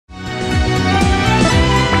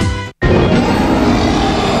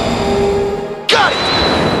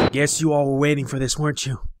Guess you all were waiting for this, weren't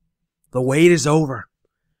you? The wait is over.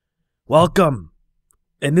 Welcome.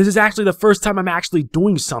 And this is actually the first time I'm actually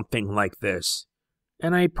doing something like this.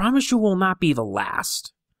 And I promise you will not be the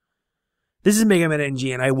last. This is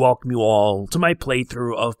MegamanNG, and I welcome you all to my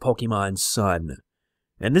playthrough of Pokemon Sun.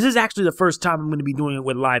 And this is actually the first time I'm going to be doing it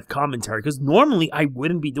with live commentary, because normally I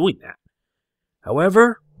wouldn't be doing that.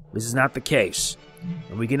 However, this is not the case.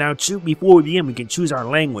 And we can now choose, before we begin, we can choose our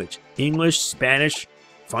language. English, Spanish,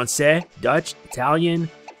 Francais, Dutch, Italian,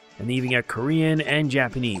 and even get Korean and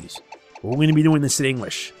Japanese. But we're going to be doing this in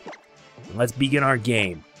English. And let's begin our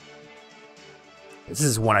game. This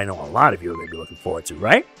is one I know a lot of you are going to be looking forward to,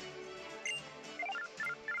 right?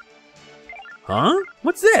 Huh?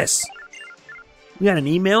 What's this? We got an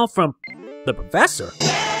email from the professor.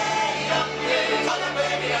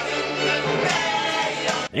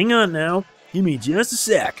 Hang on now. Give me just a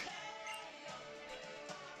sec.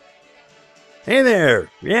 Hey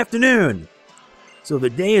there. Good afternoon. So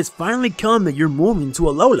the day has finally come that you're moving to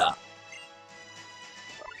Alola.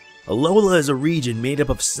 Alola is a region made up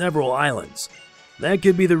of several islands. That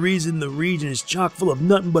could be the reason the region is chock full of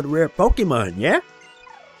nothing but rare Pokemon, yeah?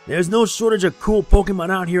 There's no shortage of cool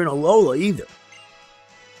Pokemon out here in Alola either.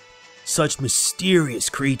 Such mysterious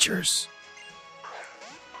creatures.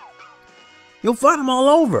 You'll find them all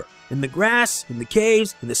over. In the grass, in the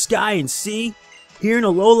caves, in the sky and sea. Here in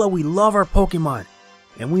Alola we love our Pokemon.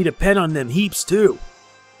 And we depend on them heaps too.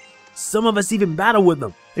 Some of us even battle with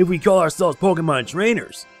them if we call ourselves Pokemon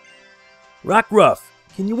trainers. Rockruff,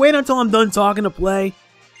 can you wait until I'm done talking to play?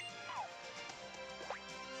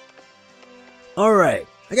 Alright,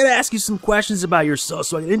 I gotta ask you some questions about yourself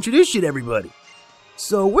so I can introduce you to everybody.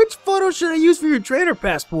 So, which photo should I use for your trainer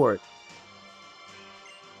passport?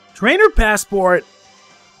 Trainer passport?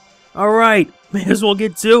 Alright, may as well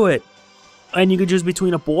get to it. And you can choose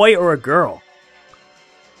between a boy or a girl.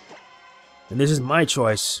 And this is my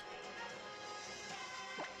choice.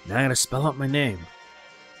 Now I gotta spell out my name.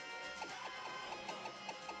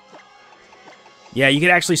 Yeah, you can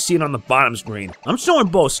actually see it on the bottom screen. I'm showing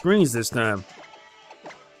both screens this time.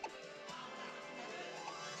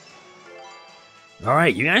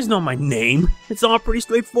 Alright, you guys know my name. It's all pretty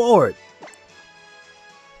straightforward.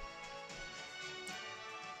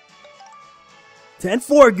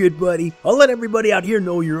 "10-4, good buddy. I'll let everybody out here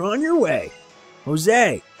know you're on your way.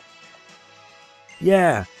 Jose."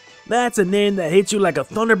 Yeah, that's a name that hits you like a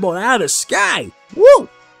thunderbolt out of the sky. Woo!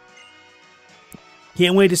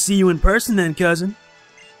 Can't wait to see you in person then, cousin.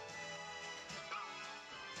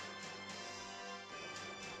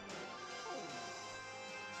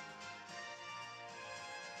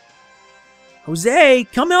 Jose,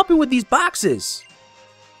 come help me with these boxes.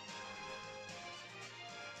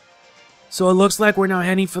 So it looks like we're now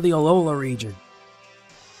heading for the Alola region.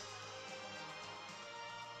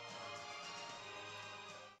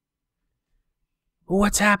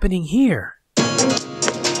 What's happening here?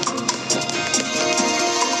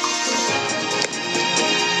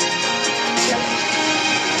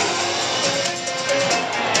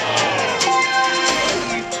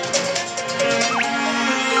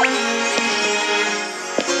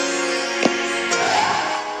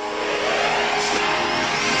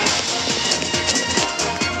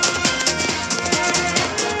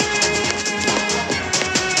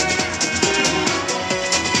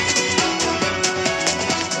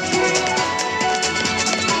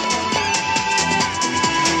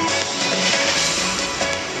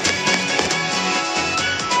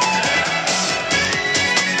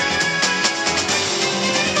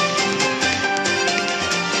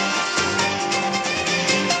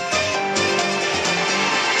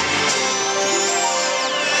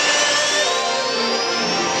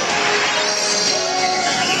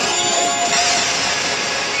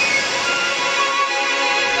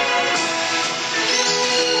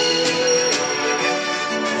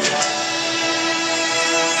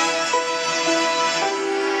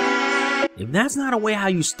 If that's not a way how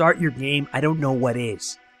you start your game, I don't know what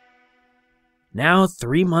is. Now,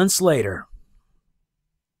 3 months later.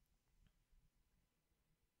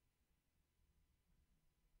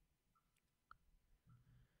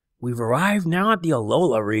 We've arrived now at the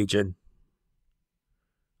Alola region.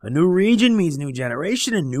 A new region means new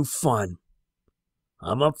generation and new fun.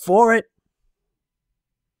 I'm up for it.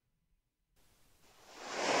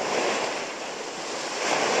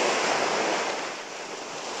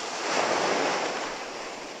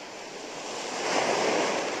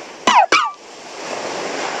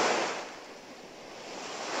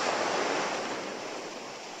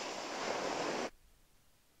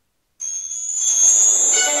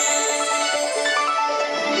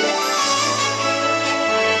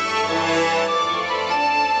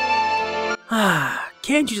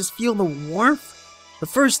 can't you just feel the warmth? The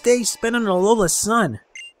first day spent under Alola's sun.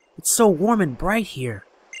 It's so warm and bright here.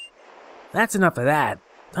 That's enough of that.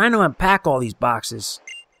 Time to unpack all these boxes.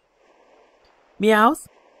 Meowth,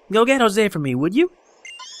 go get Jose for me, would you?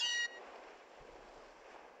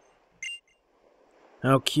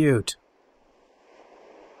 How cute.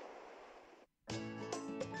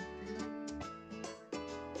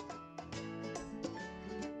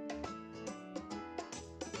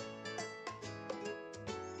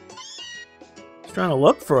 He's trying to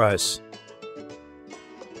look for us.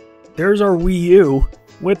 There's our Wii U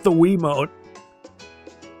with the Wiimote.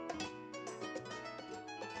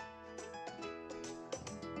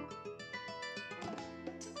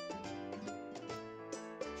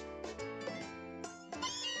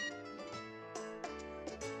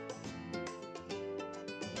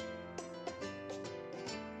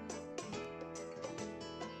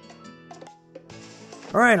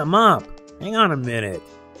 Alright, I'm up. Hang on a minute.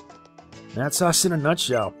 That's us in a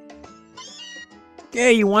nutshell.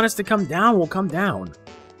 Okay, you want us to come down? We'll come down.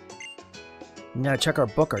 We gotta check our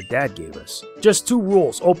book our dad gave us. Just 2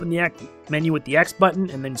 rules. Open the menu with the X button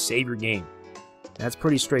and then save your game. That's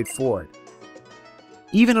pretty straightforward.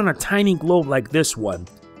 Even on a tiny globe like this one,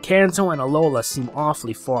 Kanto and Alola seem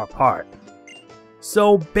awfully far apart.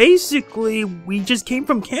 So basically, we just came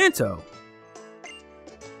from Kanto.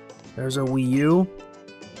 There's our Wii U.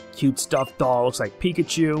 Cute stuffed doll, looks like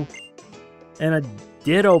Pikachu. And a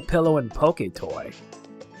Ditto pillow and Poke toy.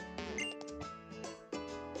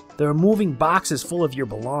 There are moving boxes full of your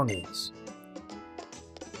belongings.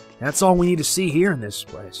 That's all we need to see here in this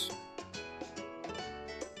place.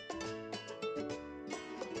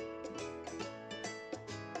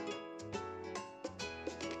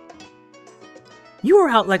 You were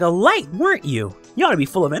out like a light, weren't you? You ought to be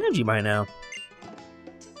full of energy by now.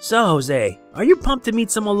 So, Jose, are you pumped to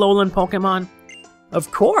meet some Alolan Pokemon?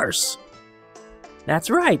 Of course!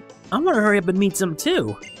 That's right, I want to hurry up and meet some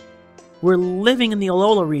too. We're living in the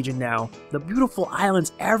Alola region now, the beautiful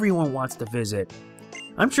islands everyone wants to visit.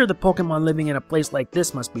 I'm sure the Pokemon living in a place like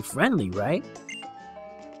this must be friendly, right?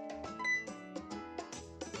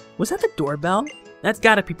 Was that the doorbell? That's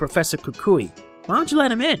gotta be Professor Kukui. Why don't you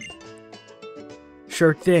let him in?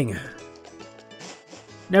 Sure thing.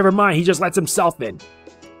 Never mind, he just lets himself in.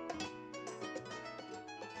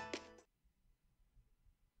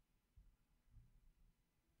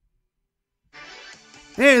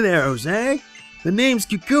 Hey there, Jose. The name's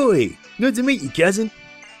Kukui. Good to meet you, cousin.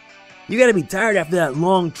 You gotta be tired after that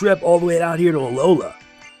long trip all the way out here to Alola.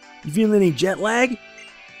 You feeling any jet lag?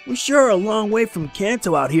 We sure are a long way from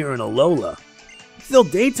Kanto out here in Alola. It's still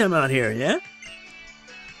daytime out here, yeah?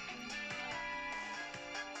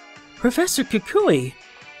 Professor Kukui?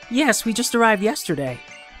 Yes, we just arrived yesterday.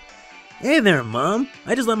 Hey there, Mom.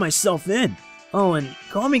 I just let myself in. Oh, and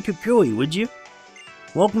call me Kukui, would you?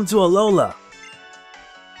 Welcome to Alola.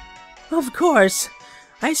 Of course.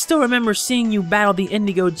 I still remember seeing you battle the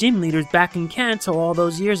Indigo gym leaders back in Kanto all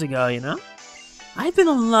those years ago, you know? I've been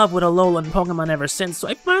in love with Alolan Pokemon ever since, so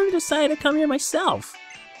I finally decided to come here myself.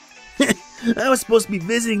 I was supposed to be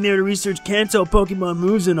visiting there to research Kanto Pokemon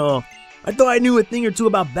moves and all. I thought I knew a thing or two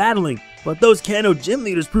about battling, but those Kanto gym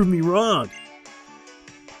leaders proved me wrong.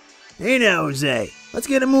 Hey now, Jose. Let's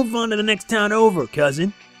get a move on to the next town over,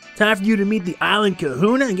 cousin. Time for you to meet the Island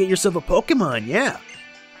Kahuna and get yourself a Pokemon, yeah.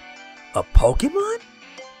 A Pokemon?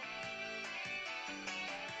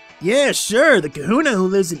 Yeah, sure. The Kahuna who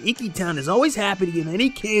lives in Iki Town is always happy to give any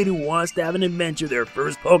kid who wants to have an adventure their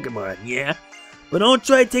first Pokemon, yeah? But don't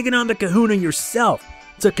try taking on the Kahuna yourself.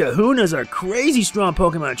 The Kahunas are crazy strong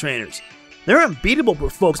Pokemon trainers. They're unbeatable for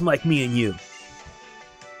folks like me and you.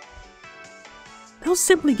 They'll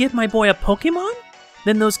simply give my boy a Pokemon?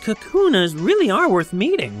 Then those Kahunas really are worth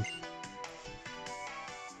meeting.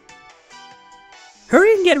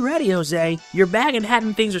 Hurry and get ready, Jose. Your bag and hat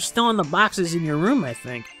and things are still in the boxes in your room, I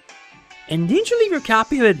think. And didn't you leave your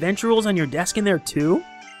copy of Adventure Rules on your desk in there too?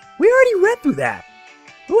 We already read through that.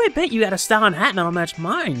 Oh, I bet you got a style and hat that'll match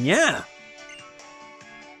mine, yeah.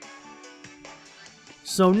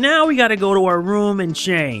 So now we gotta go to our room and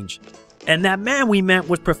change. And that man we met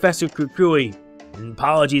was Professor Kukui. And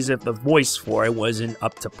apologies if the voice for it wasn't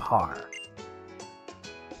up to par.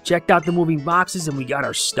 Checked out the moving boxes and we got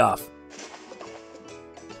our stuff.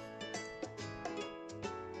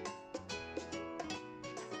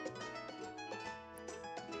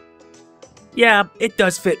 Yeah, it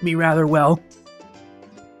does fit me rather well.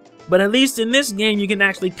 But at least in this game you can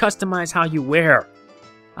actually customize how you wear.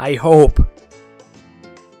 I hope.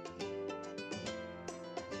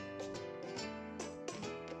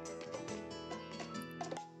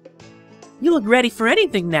 You look ready for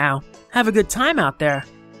anything now. Have a good time out there.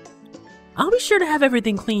 I'll be sure to have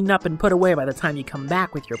everything cleaned up and put away by the time you come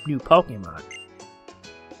back with your new Pokemon.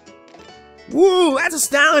 Whoa, that's a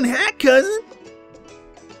styling hat, cousin!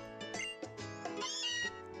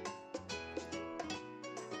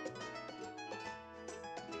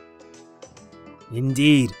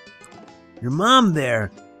 Indeed. Your mom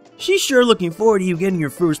there. She's sure looking forward to you getting your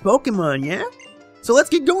first Pokemon, yeah? So let's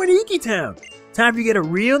get going to Iki Town. Time for you to get a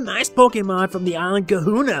real nice Pokemon from the island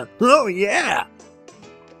Kahuna. Oh yeah!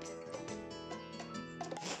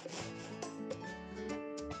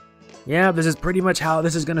 Yeah, this is pretty much how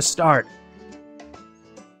this is gonna start.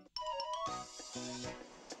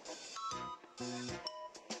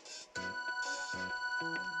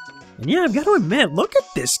 And yeah, I've got to admit, look at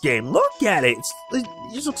this game. Look at it. It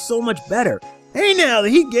just looks so much better. Hey now, the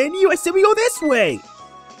heat getting to you. I said we go this way.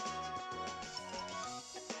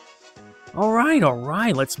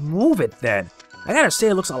 Alright, let's move it then. I gotta say,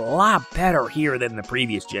 it looks a lot better here than the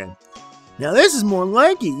previous gen. Now this is more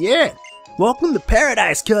like it, yeah. Welcome to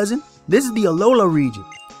paradise, cousin. This is the Alola region.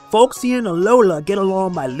 Folks here in Alola get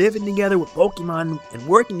along by living together with Pokemon and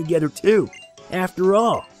working together too. After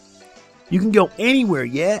all, you can go anywhere,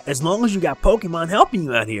 yeah, as long as you got Pokemon helping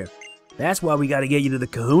you out here. That's why we gotta get you to the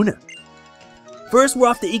Kahuna. First, we're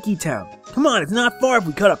off to Iki Town. Come on, it's not far if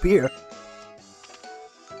we cut up here.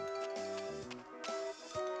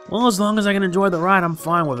 Well, as long as I can enjoy the ride, I'm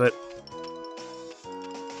fine with it.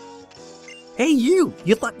 Hey you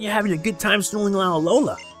thought you're having a good time strolling around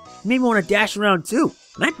Alola. You made me want to dash around too,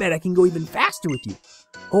 and I bet I can go even faster with you.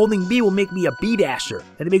 Holding B will make me a B-dasher,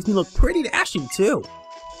 and it makes me look pretty dashing too.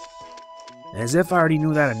 As if I already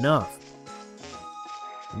knew that enough.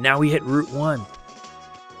 And now we hit Route 1.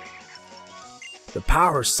 The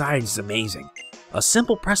power of science is amazing. A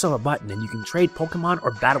simple press of a button and you can trade Pokemon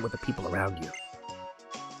or battle with the people around you.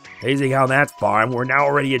 Amazing how that's far, and we're now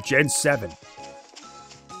already at Gen 7.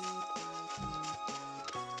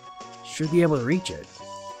 Should be able to reach it.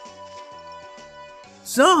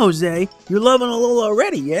 So, Jose, you're loving Alola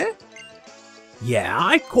already, yeah?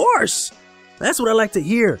 Yeah, of course. That's what I like to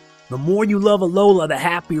hear. The more you love Alola, the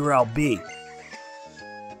happier I'll be.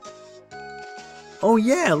 Oh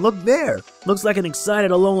yeah, look there. Looks like an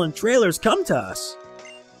excited Alolan trailer's come to us.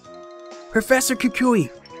 Professor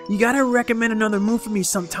Kukui, you gotta recommend another move for me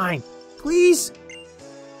sometime. Please?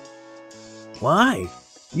 Why?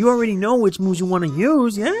 You already know which moves you want to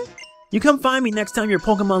use, yeah? You come find me next time your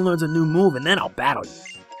Pokemon learns a new move and then I'll battle you.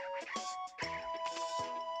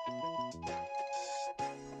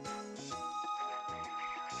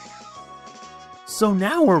 So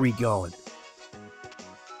now where are we going?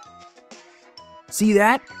 See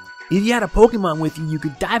that? If you had a Pokemon with you, you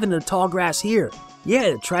could dive into the tall grass here.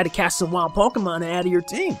 Yeah, to try to catch some wild Pokemon to add to your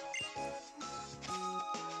team.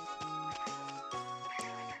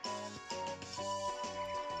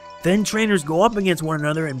 Then trainers go up against one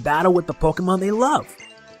another and battle with the Pokemon they love.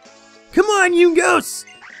 Come on, you ghosts!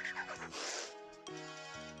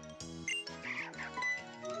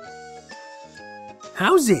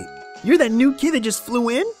 How's it? You're that new kid that just flew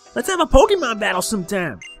in? Let's have a Pokemon battle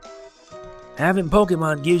sometime. Having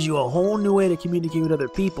Pokemon gives you a whole new way to communicate with other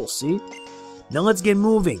people, see? Now let's get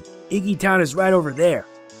moving. Iki Town is right over there.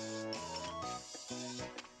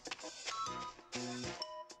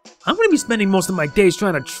 I'm going to be spending most of my days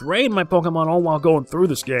trying to train my Pokemon all while going through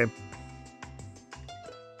this game.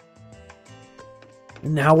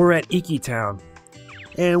 And now we're at Iki Town.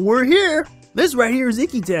 And we're here. This right here is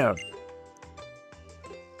Iki Town.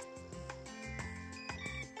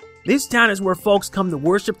 This town is where folks come to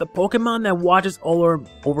worship the Pokemon that watches over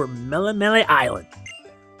Melemele Island.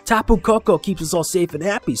 Tapu Koko keeps us all safe and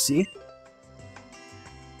happy, see?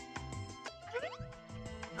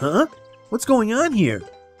 Huh? What's going on here?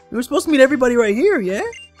 We were supposed to meet everybody right here, yeah?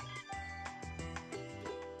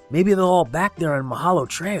 Maybe they're all back there on Mahalo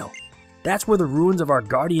Trail. That's where the ruins of our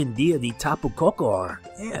guardian deity Tapu Koko are,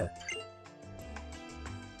 yeah.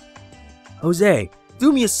 Jose,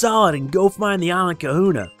 do me a solid and go find the island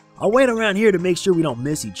Kahuna. I'll wait around here to make sure we don't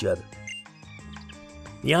miss each other.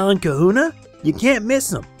 The island Kahuna? You can't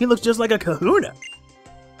miss him. He looks just like a Kahuna.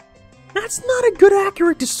 That's not a good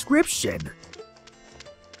accurate description.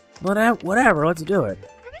 But whatever, let's do it.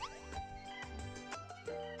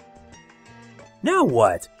 Now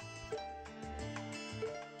what?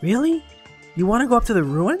 Really? You want to go up to the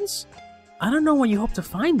ruins? I don't know what you hope to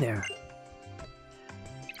find there.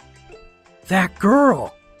 That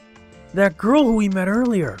girl! That girl who we met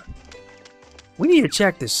earlier. We need to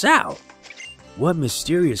check this out. What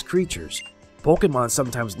mysterious creatures. Pokemon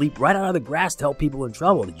sometimes leap right out of the grass to help people in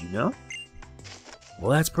trouble, did you know?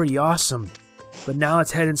 Well, that's pretty awesome. But now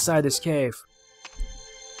let's head inside this cave.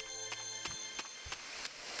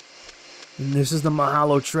 And this is the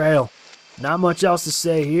Mahalo Trail. Not much else to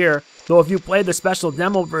say here, though if you play the special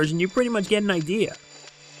demo version, you pretty much get an idea.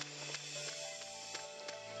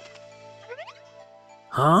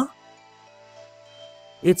 Huh?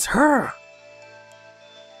 It's her!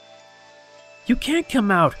 You can't come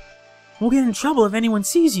out. We'll get in trouble if anyone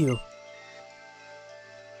sees you.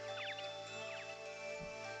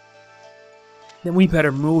 Then we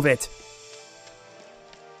better move it.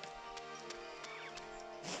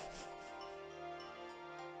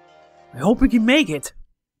 I hope we can make it.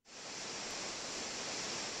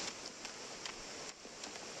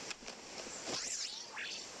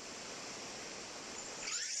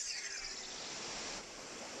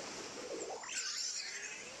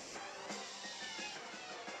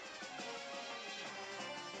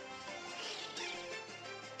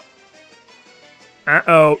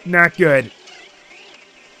 Uh-oh, not good.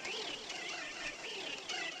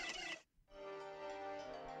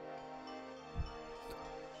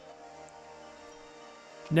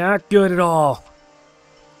 Not good at all.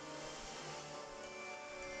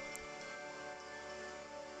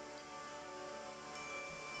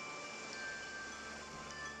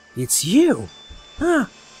 It's you. Huh?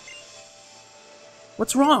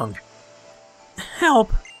 What's wrong?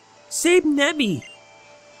 Help! Save Nebby!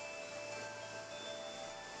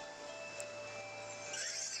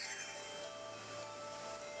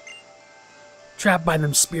 Trapped by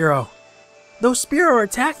them Spearow. Those Spearow are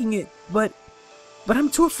attacking it, but I'm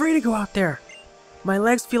too afraid to go out there. My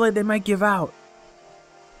legs feel like they might give out.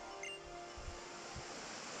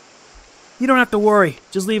 You don't have to worry.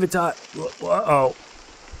 Just leave it to... Uh-oh.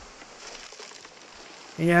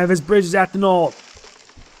 Yeah, this bridge is acting old.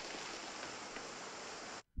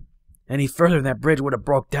 Any further, that bridge would have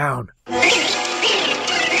broke down.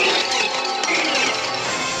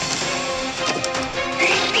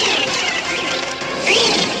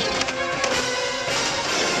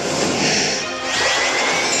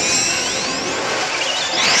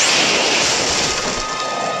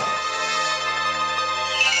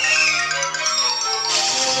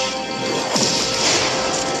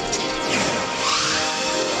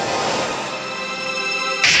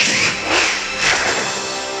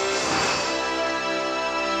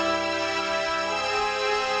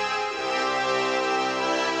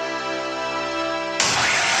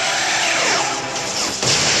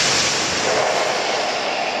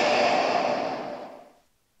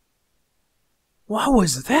 What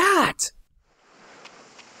was that?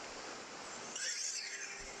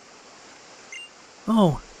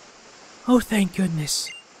 Oh, thank goodness.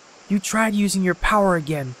 You tried using your power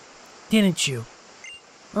again, didn't you?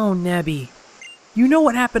 Oh, Nebby. You know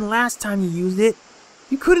what happened last time you used it?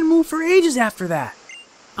 You couldn't move for ages after that.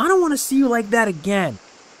 I don't want to see you like that again.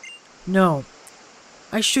 No,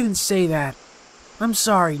 I shouldn't say that. I'm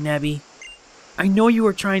sorry, Nebby. I know you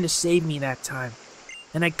were trying to save me that time,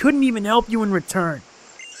 and I couldn't even help you in return.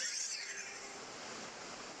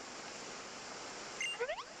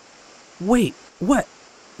 Wait, what?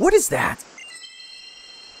 What is that?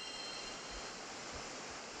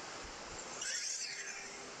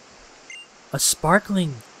 A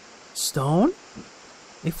sparkling stone?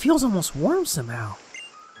 It feels almost warm somehow.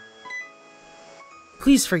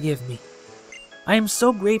 Please forgive me. I am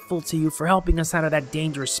so grateful to you for helping us out of that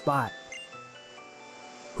dangerous spot.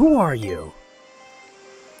 Who are you?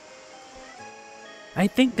 I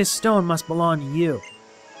think this stone must belong to you.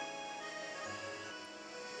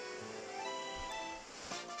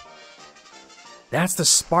 That's the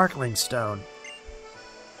sparkling stone.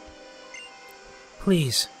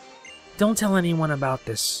 Please, don't tell anyone about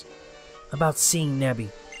this. About seeing Nebby.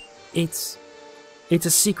 It's a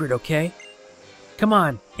secret, okay? Come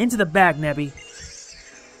on, into the bag, Nebby.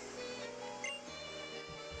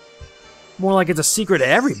 More like it's a secret to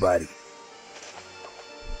everybody.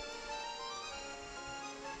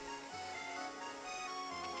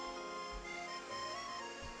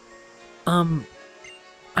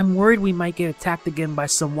 I'm worried we might get attacked again by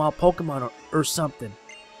some wild Pokemon or something.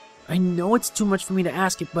 I know it's too much for me to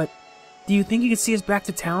ask it, but do you think you can see us back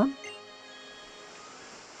to town?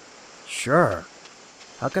 Sure.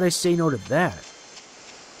 How could I say no to that?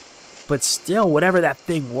 But still, whatever that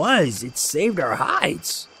thing was, it saved our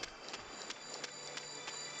hides.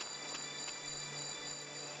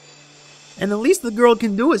 And the least the girl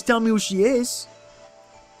can do is tell me who she is.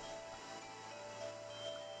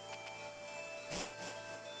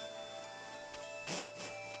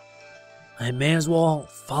 I may as well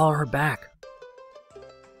follow her back.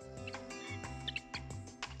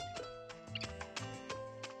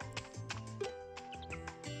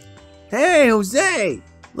 Hey, Jose!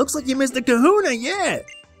 Looks like you missed the kahuna, yeah!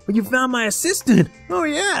 But you found my assistant! Oh,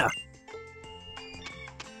 yeah!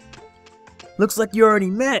 Looks like you already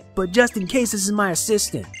met, but just in case, this is my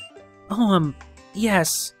assistant. Oh,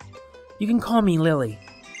 yes. You can call me Lily.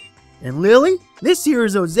 And Lily? This here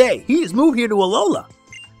is Jose. He just moved here to Alola.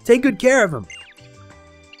 Take good care of him.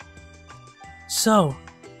 So,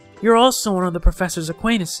 you're also one of the professor's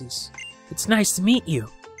acquaintances. It's nice to meet you.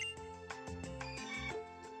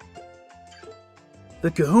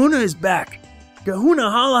 The Kahuna is back. Kahuna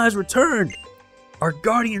Hala has returned. Our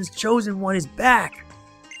Guardian's Chosen One is back.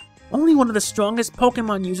 Only one of the strongest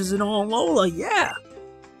Pokemon users in all Alola, yeah.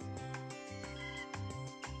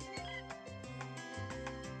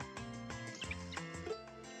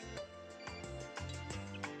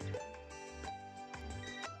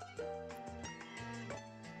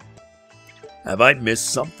 Have I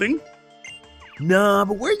missed something? Nah,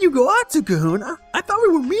 but where'd you go out to, Kahuna? I thought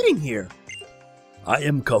we were meeting here. I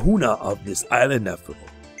am Kahuna of this island after all.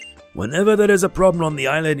 Whenever there is a problem on the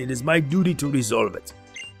island, it is my duty to resolve it.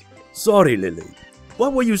 Sorry, Lily.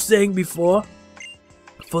 What were you saying before?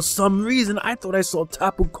 For some reason, I thought I saw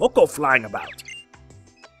Tapu Koko flying about.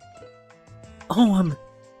 Oh,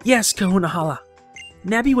 yes, Kahuna Hala.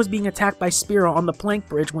 Nebby was being attacked by Spearow on the plank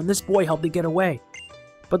bridge when this boy helped to get away.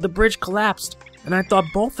 But the bridge collapsed, and I thought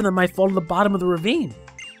both of them might fall to the bottom of the ravine.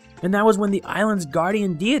 And that was when the island's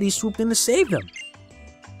guardian deity swooped in to save them.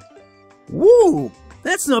 Woo!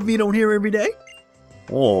 That's something you don't hear every day.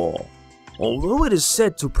 Oh, although it is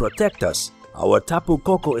said to protect us, our Tapu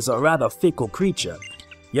Koko is a rather fickle creature.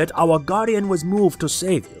 Yet our guardian was moved to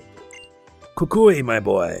save you. Kukui, my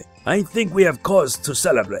boy, I think we have cause to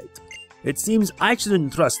celebrate. It seems I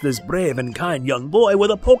shouldn't trust this brave and kind young boy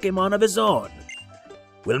with a Pokemon of his own.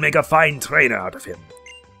 We'll make a fine trainer out of him.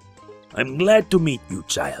 I'm glad to meet you,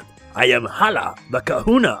 child. I am Hala, the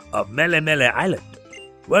Kahuna of Mele Mele Island.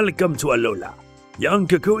 Welcome to Alola. Young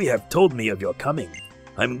Kukui have told me of your coming.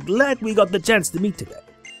 I'm glad we got the chance to meet today.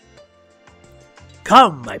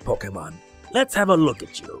 Come, my Pokemon. Let's have a look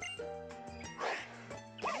at you.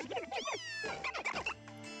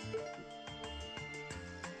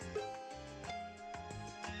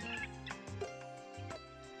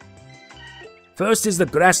 First is the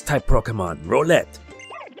Grass-type Pokemon, Rowlet.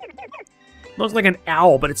 Looks like an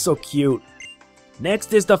owl, but it's so cute.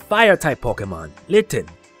 Next is the Fire-type Pokemon, Litten.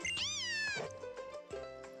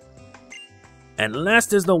 And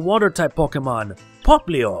last is the Water-type Pokemon,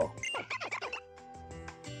 Poplio.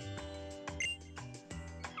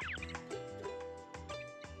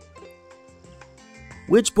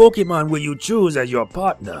 Which Pokemon will you choose as your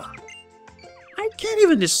partner? I can't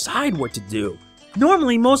even decide what to do.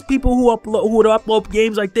 Normally, most people who would upload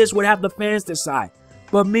games like this would have the fans decide.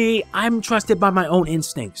 But me, I'm trusted by my own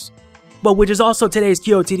instincts. But which is also today's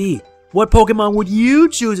QOTD. What Pokemon would you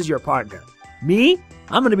choose as your partner? Me?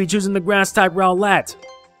 I'm gonna be choosing the Grass-type Rowlet.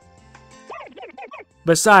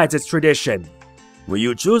 Besides, it's tradition. Will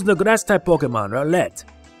you choose the Grass-type Pokemon, Rowlet?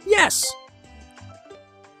 Yes!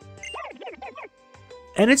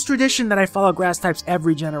 And it's tradition that I follow Grass types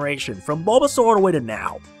every generation, from Bulbasaur all the way to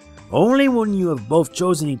now. Only when you have both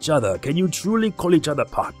chosen each other can you truly call each other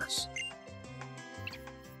partners.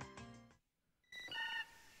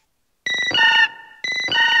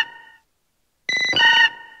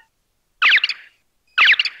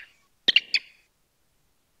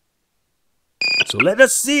 So let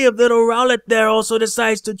us see if little Rowlet there also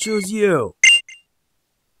decides to choose you.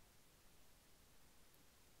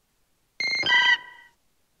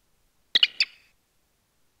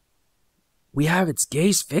 We have its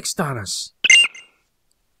gaze fixed on us.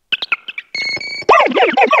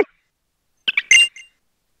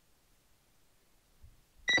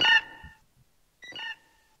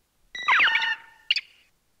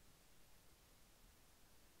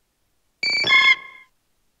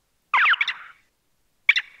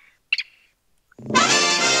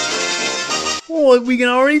 Oh, we can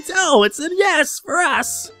already tell. It's a yes for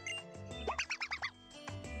us.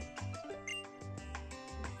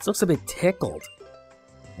 This looks a bit tickled.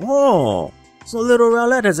 Oh, so little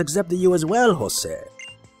Rowlet has accepted you as well, Jose.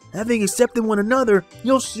 Having accepted one another,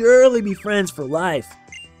 you'll surely be friends for life.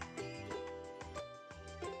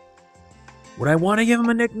 Would I want to give him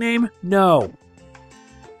a nickname? No.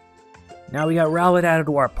 Now we got Rowlet added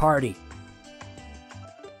to our party.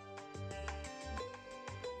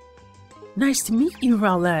 Nice to meet you,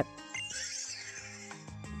 Rowlet.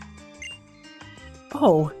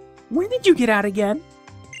 Oh, when did you get out again?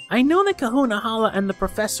 I know that Kahuna Hala and the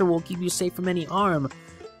professor will keep you safe from any harm,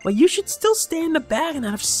 but you should still stay in the bag and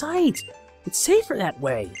out of sight. It's safer that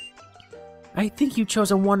way. I think you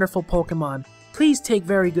chose a wonderful Pokemon. Please take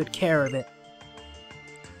very good care of it.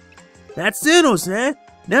 That's it, Jose.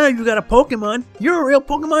 Now you got a Pokemon, you're a real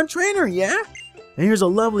Pokemon trainer, yeah? And here's a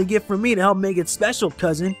lovely gift from me to help make it special,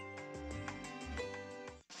 cousin.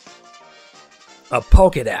 A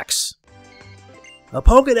Pokédex. A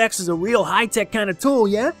Pokédex is a real high-tech kind of tool,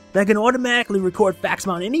 yeah? That can automatically record facts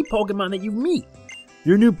about any Pokemon that you meet.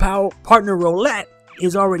 Your new partner Rowlet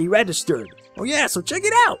is already registered. Oh yeah, so check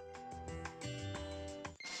it out!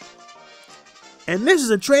 And this is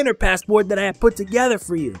a trainer passport that I have put together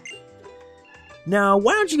for you. Now,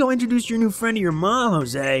 why don't you go introduce your new friend to your mom,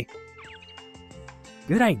 Jose?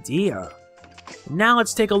 Good idea. Now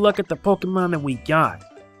let's take a look at the Pokemon that we got.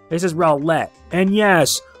 This is Rowlet. And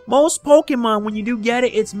yes, most Pokemon, when you do get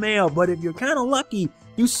it, it's male. But if you're kind of lucky,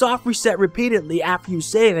 you soft reset repeatedly after you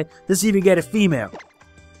save it to see if you get a female.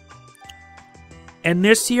 And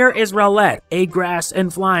this here is Rowlet, a grass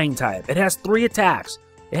and flying type. It has 3 attacks.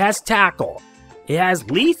 It has Tackle. It has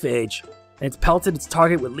Leafage. And it's pelted its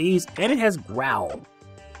target with leaves. And it has Growl.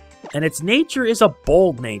 And its nature is a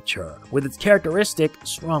bold nature, with its characteristic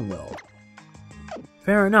strong-willed.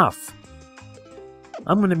 Fair enough.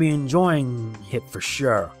 I'm going to be enjoying it for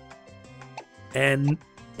sure. And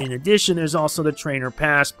in addition, there's also the trainer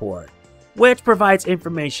passport, which provides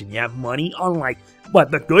information. You have money, unlike... But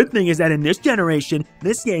the good thing is that in this generation,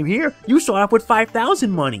 this game here, you start off with 5,000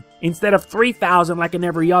 money, instead of 3,000 like in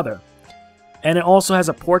every other. And it also has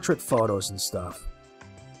a portrait photos and stuff.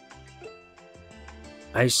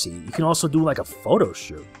 I see. You can also do like a photo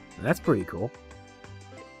shoot. That's pretty cool.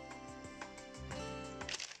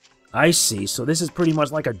 I see. So this is pretty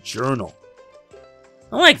much like a journal.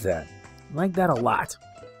 I like that. I like that a lot.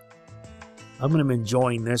 I'm going to be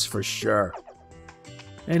enjoying this for sure.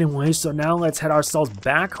 Anyway, so now let's head ourselves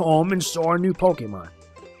back home and show our new Pokemon.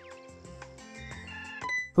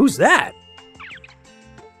 Who's that?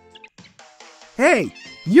 Hey,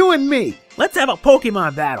 you and me. Let's have a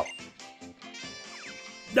Pokemon battle.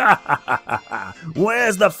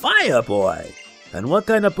 Where's the fire, boy? And what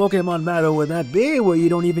kind of Pokemon battle would that be where you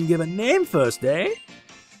don't even give a name first, eh?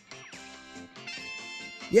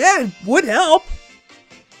 Yeah, would help.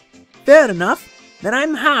 Fair enough. Then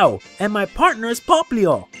I'm Hau, and my partner is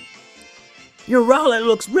Poplio. Your Rowlet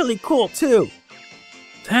looks really cool, too.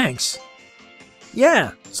 Thanks.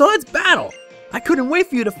 Yeah, so let's battle. I couldn't wait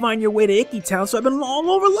for you to find your way to Icky Town, so I've been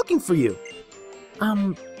all over looking for you.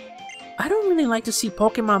 I don't really like to see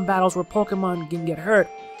Pokemon battles where Pokemon can get hurt,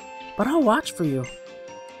 but I'll watch for you.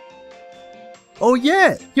 Oh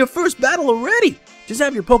yeah, your first battle already. Just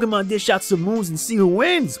have your Pokemon dish out some moves and see who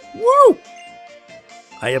wins. Woo!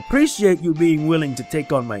 I appreciate you being willing to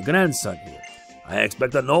take on my grandson here. I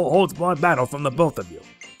expect a no-holds-barred battle from the both of you.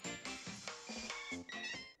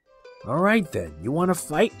 Alright then, you want to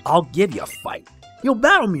fight? I'll give you a fight. You'll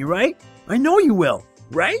battle me, right? I know you will,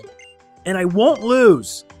 right? And I won't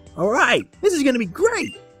lose. Alright, this is gonna be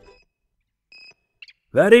great.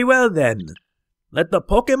 Very well then. Let the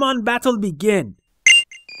Pokemon battle begin.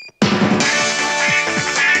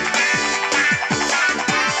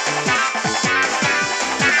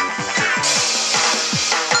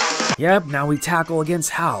 Yep, now we tackle against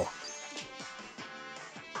Hau.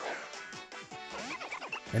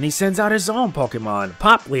 And he sends out his own Pokemon,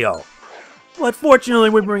 Poplio. But fortunately,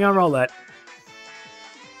 we bring out Rowlet.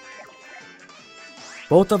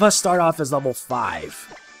 Both of us start off as level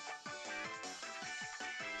 5.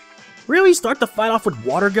 Really? Start the fight off with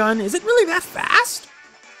Water Gun? Is it really that fast?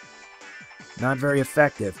 Not very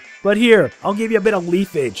effective. But here, I'll give you a bit of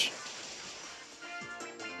Leafage.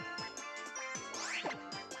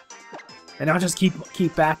 And I'll just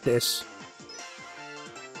keep at this.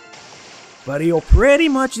 But he'll pretty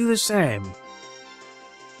much do the same.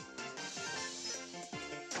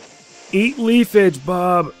 Eat Leafage,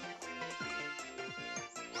 bub.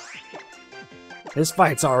 This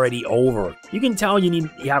fight's already over. You can tell you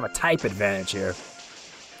have a type advantage here.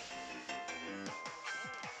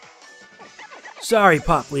 Sorry,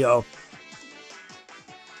 Poplio.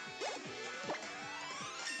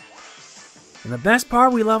 And the best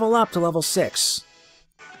part, we level up to level 6.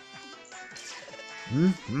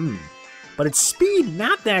 But its speed,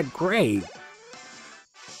 not that great.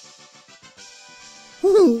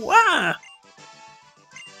 Ooh, ah!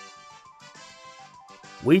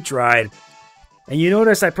 We tried. And you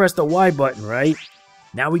notice I pressed the Y button, right?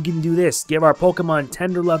 Now we can do this. Give our Pokemon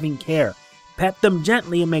tender loving care. Pet them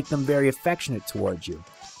gently and make them very affectionate towards you.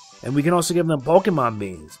 And we can also give them Pokemon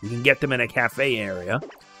beans. We can get them in a cafe area.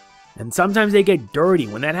 And sometimes they get dirty.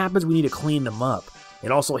 When that happens, we need to clean them up.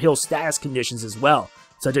 It also heals status conditions as well,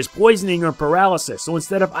 such as poisoning or paralysis. So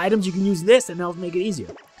instead of items, you can use this and that'll make it easier.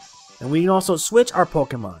 And we can also switch our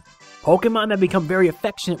Pokemon. Pokemon that become very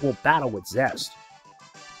affectionate will battle with zest.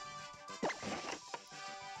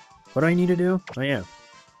 What do I need to do? Oh yeah.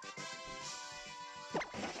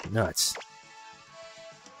 Nuts.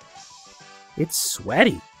 It's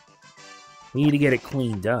sweaty. We need to get it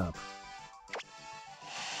cleaned up.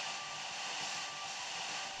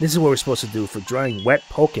 This is what we're supposed to do for drying wet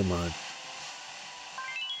Pokemon.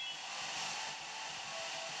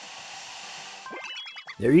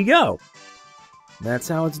 There you go. That's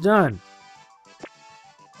how it's done.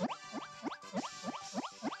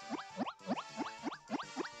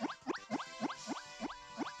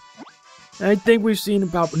 I think we've seen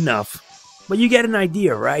about enough. But you get an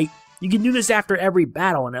idea, right? You can do this after every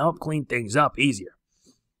battle and help clean things up easier.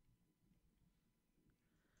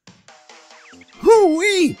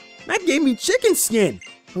 Hoo-wee! That gave me chicken skin!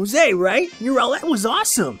 Jose, right? Your Rowlet was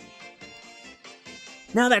awesome!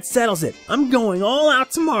 Now that settles it. I'm going all out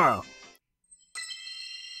tomorrow.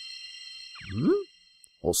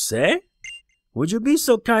 Jose? Would you be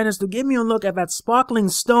so kind as to give me a look at that sparkling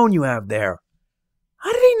stone you have there?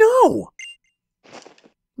 How did he know?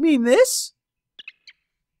 Mean this?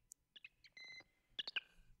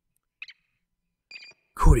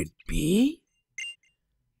 Could it be?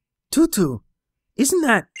 Tutu, isn't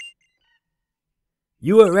that...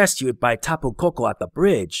 You were rescued by Tapu Koko at the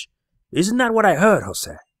bridge. Isn't that what I heard,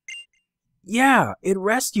 Jose? Yeah, it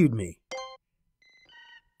rescued me.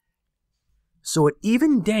 So it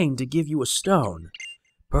even deigned to give you a stone.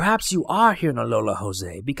 Perhaps you are here in Alola,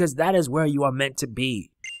 Jose, because that is where you are meant to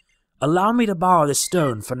be. Allow me to borrow this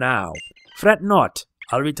stone for now. Fret not,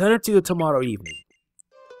 I'll return it to you tomorrow evening.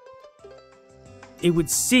 It would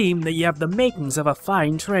seem that you have the makings of a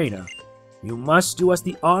fine trainer. You must do us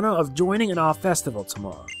the honor of joining in our festival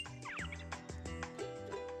tomorrow.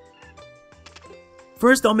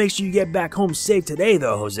 First, I'll make sure you get back home safe today,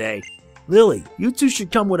 though, Jose. Lily, you two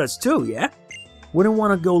should come with us too, yeah? Wouldn't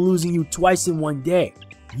want to go losing you twice in one day.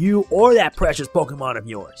 You or that precious Pokemon of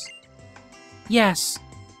yours. Yes,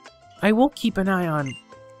 I will keep an eye on...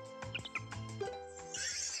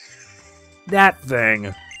 that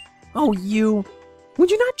thing. Oh, you... Would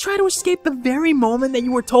you not try to escape the very moment that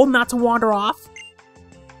you were told not to wander off?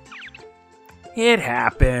 It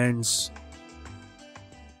happens.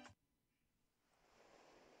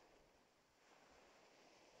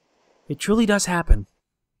 It truly does happen.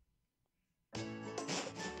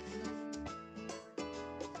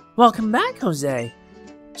 Welcome back, Jose.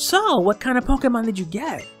 So, what kind of Pokemon did you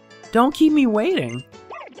get? Don't keep me waiting.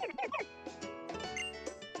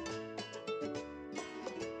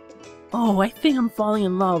 Oh, I think I'm falling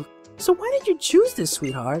in love. So why did you choose this,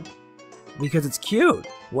 sweetheart? Because it's cute.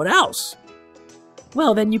 What else?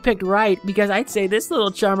 Well, then you picked right, because I'd say this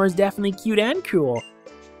little charmer is definitely cute and cool.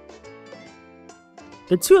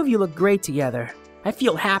 The two of you look great together. I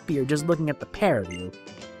feel happier just looking at the pair of you.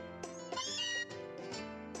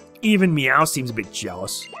 Even Meow seems a bit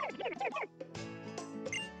jealous.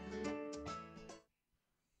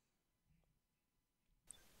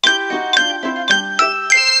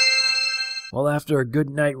 Well, after a good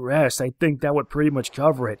night rest, I think that would pretty much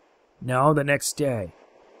cover it. Now, the next day.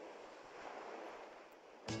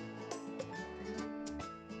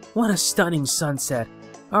 What a stunning sunset.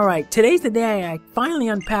 Alright, today's the day I finally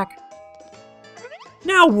unpack...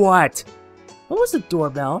 Now what? What was the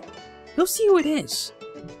doorbell? Go see who it is.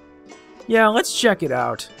 Yeah, let's check it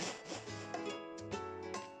out.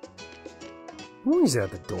 Who is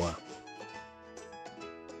at the door?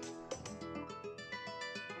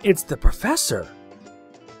 It's the professor.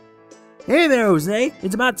 Hey there, Jose.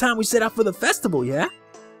 It's about time we set out for the festival, yeah?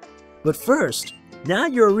 But first, now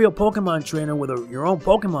you're a real Pokemon trainer with your own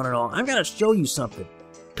Pokemon and all, I've got to show you something.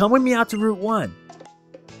 Come with me out to Route 1.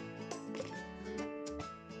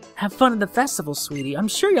 Have fun at the festival, sweetie. I'm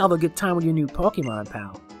sure you'll have a good time with your new Pokemon,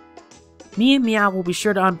 pal. Me and Meow will be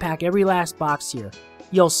sure to unpack every last box here.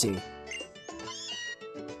 You'll see.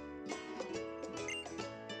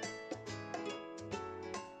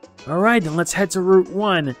 Alright, then let's head to Route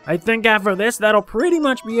 1. I think after this, that'll pretty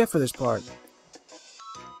much be it for this part.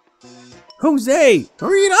 Jose!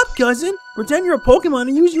 Hurry it up, cousin! Pretend you're a Pokemon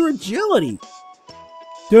and use your agility!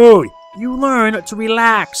 Dude, you learn to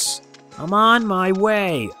relax. I'm on my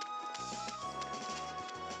way.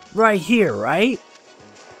 Right here, right?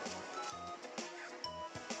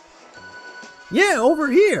 Yeah, over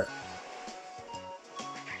here!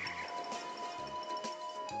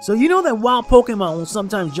 So you know that wild Pokemon will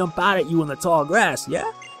sometimes jump out at you in the tall grass,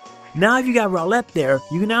 yeah? Now if you got Rowlet there,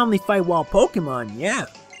 you can not only fight wild Pokemon, yeah.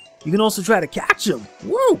 You can also try to catch them.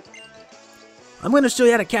 Woo! I'm gonna show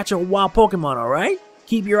you how to catch a wild Pokemon, alright?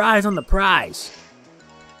 Keep your eyes on the prize.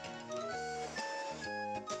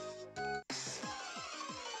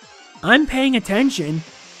 I'm paying attention.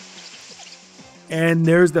 And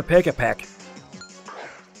there's the Pick-a-Peck.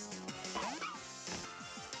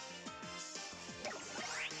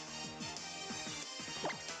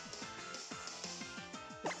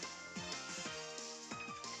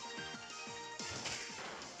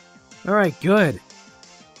 Alright, good.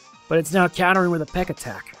 But it's now countering with a peck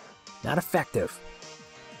attack. Not effective.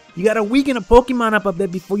 You gotta weaken a Pokemon up a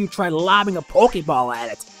bit before you try lobbing a Pokeball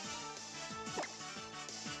at it.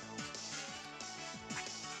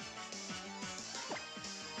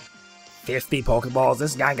 "50 Pokeballs?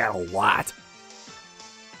 This guy got a lot."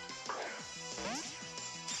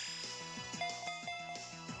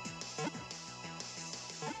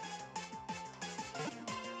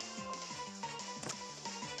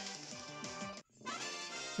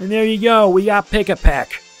 And there you go, we got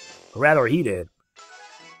Pick-a-Peck. Or rather, he did.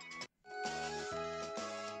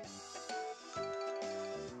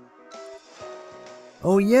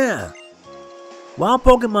 Oh yeah. Wild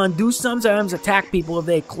Pokemon do sometimes attack people if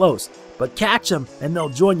they're close, but catch them and they'll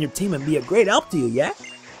join your team and be a great help to you, yeah?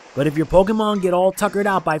 But if your Pokemon get all tuckered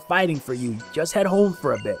out by fighting for you, just head home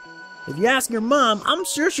for a bit. If you ask your mom, I'm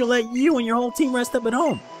sure she'll let you and your whole team rest up at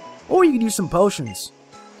home. Or you can do some potions.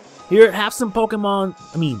 Here's some Pokeballs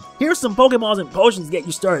and potions to get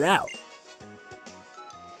you started out.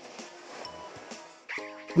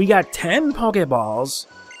 We got 10 Pokeballs,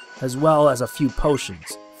 as well as a few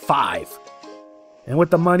potions. 5. And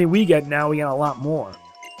with the money we get now, we got a lot more.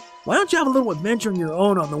 Why don't you have a little adventure on your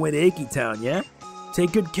own on the way to Icky Town, yeah?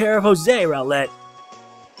 Take good care of Jose, Rowlet.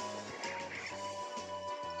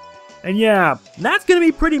 And yeah, that's gonna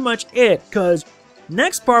be pretty much it, cause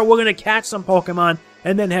next part we're gonna catch some Pokemon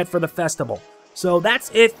and then head for the festival. So that's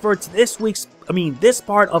it for this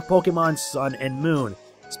part of Pokemon Sun and Moon.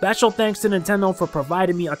 Special thanks to Nintendo for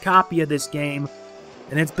providing me a copy of this game,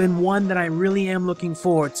 and it's been one that I really am looking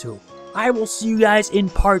forward to. I will see you guys in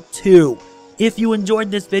part 2. If you enjoyed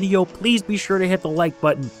this video, please be sure to hit the like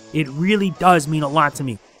button. It really does mean a lot to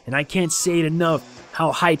me, and I can't say it enough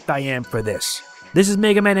how hyped I am for this. This is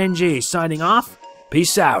MegamanNG signing off.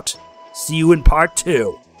 Peace out. See you in part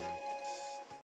 2.